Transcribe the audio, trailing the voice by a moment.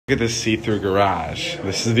Look at this see-through garage.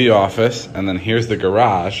 This is the office, and then here's the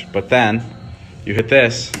garage. But then you hit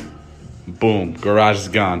this, boom, garage is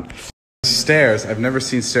gone. Stairs. I've never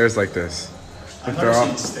seen stairs like this. I've never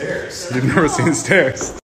seen stairs. You've never seen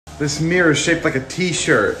stairs. This mirror is shaped like a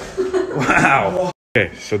t-shirt. Wow.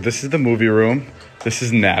 Okay, so this is the movie room. This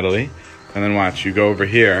is Natalie. And then watch, you go over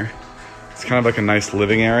here. It's kind of like a nice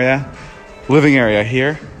living area. Living area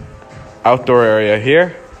here. Outdoor area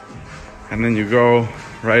here. And then you go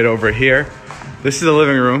right over here. This is the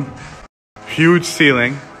living room. Huge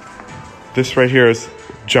ceiling. This right here is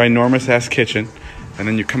ginormous ass kitchen. And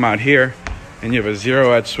then you come out here and you have a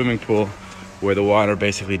zero edge swimming pool where the water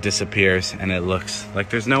basically disappears and it looks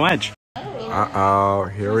like there's no edge. Uh-oh,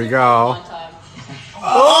 here we go.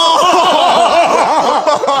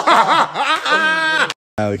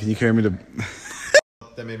 Allie, can you carry me to...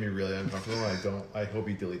 That made me really uncomfortable. I hope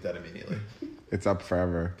you delete that immediately. It's up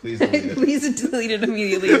forever. Please delete it. Please delete it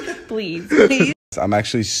immediately. Please. I'm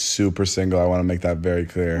actually super single. I want to make that very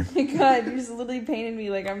clear. Oh my god, you're just literally painting me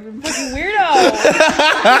like I'm a fucking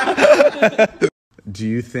weirdo. Do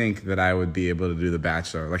you think that I would be able to do The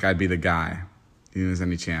Bachelor? Like, I'd be the guy. Do you think there's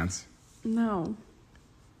any chance? No.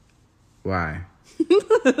 Why?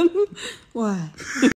 Why?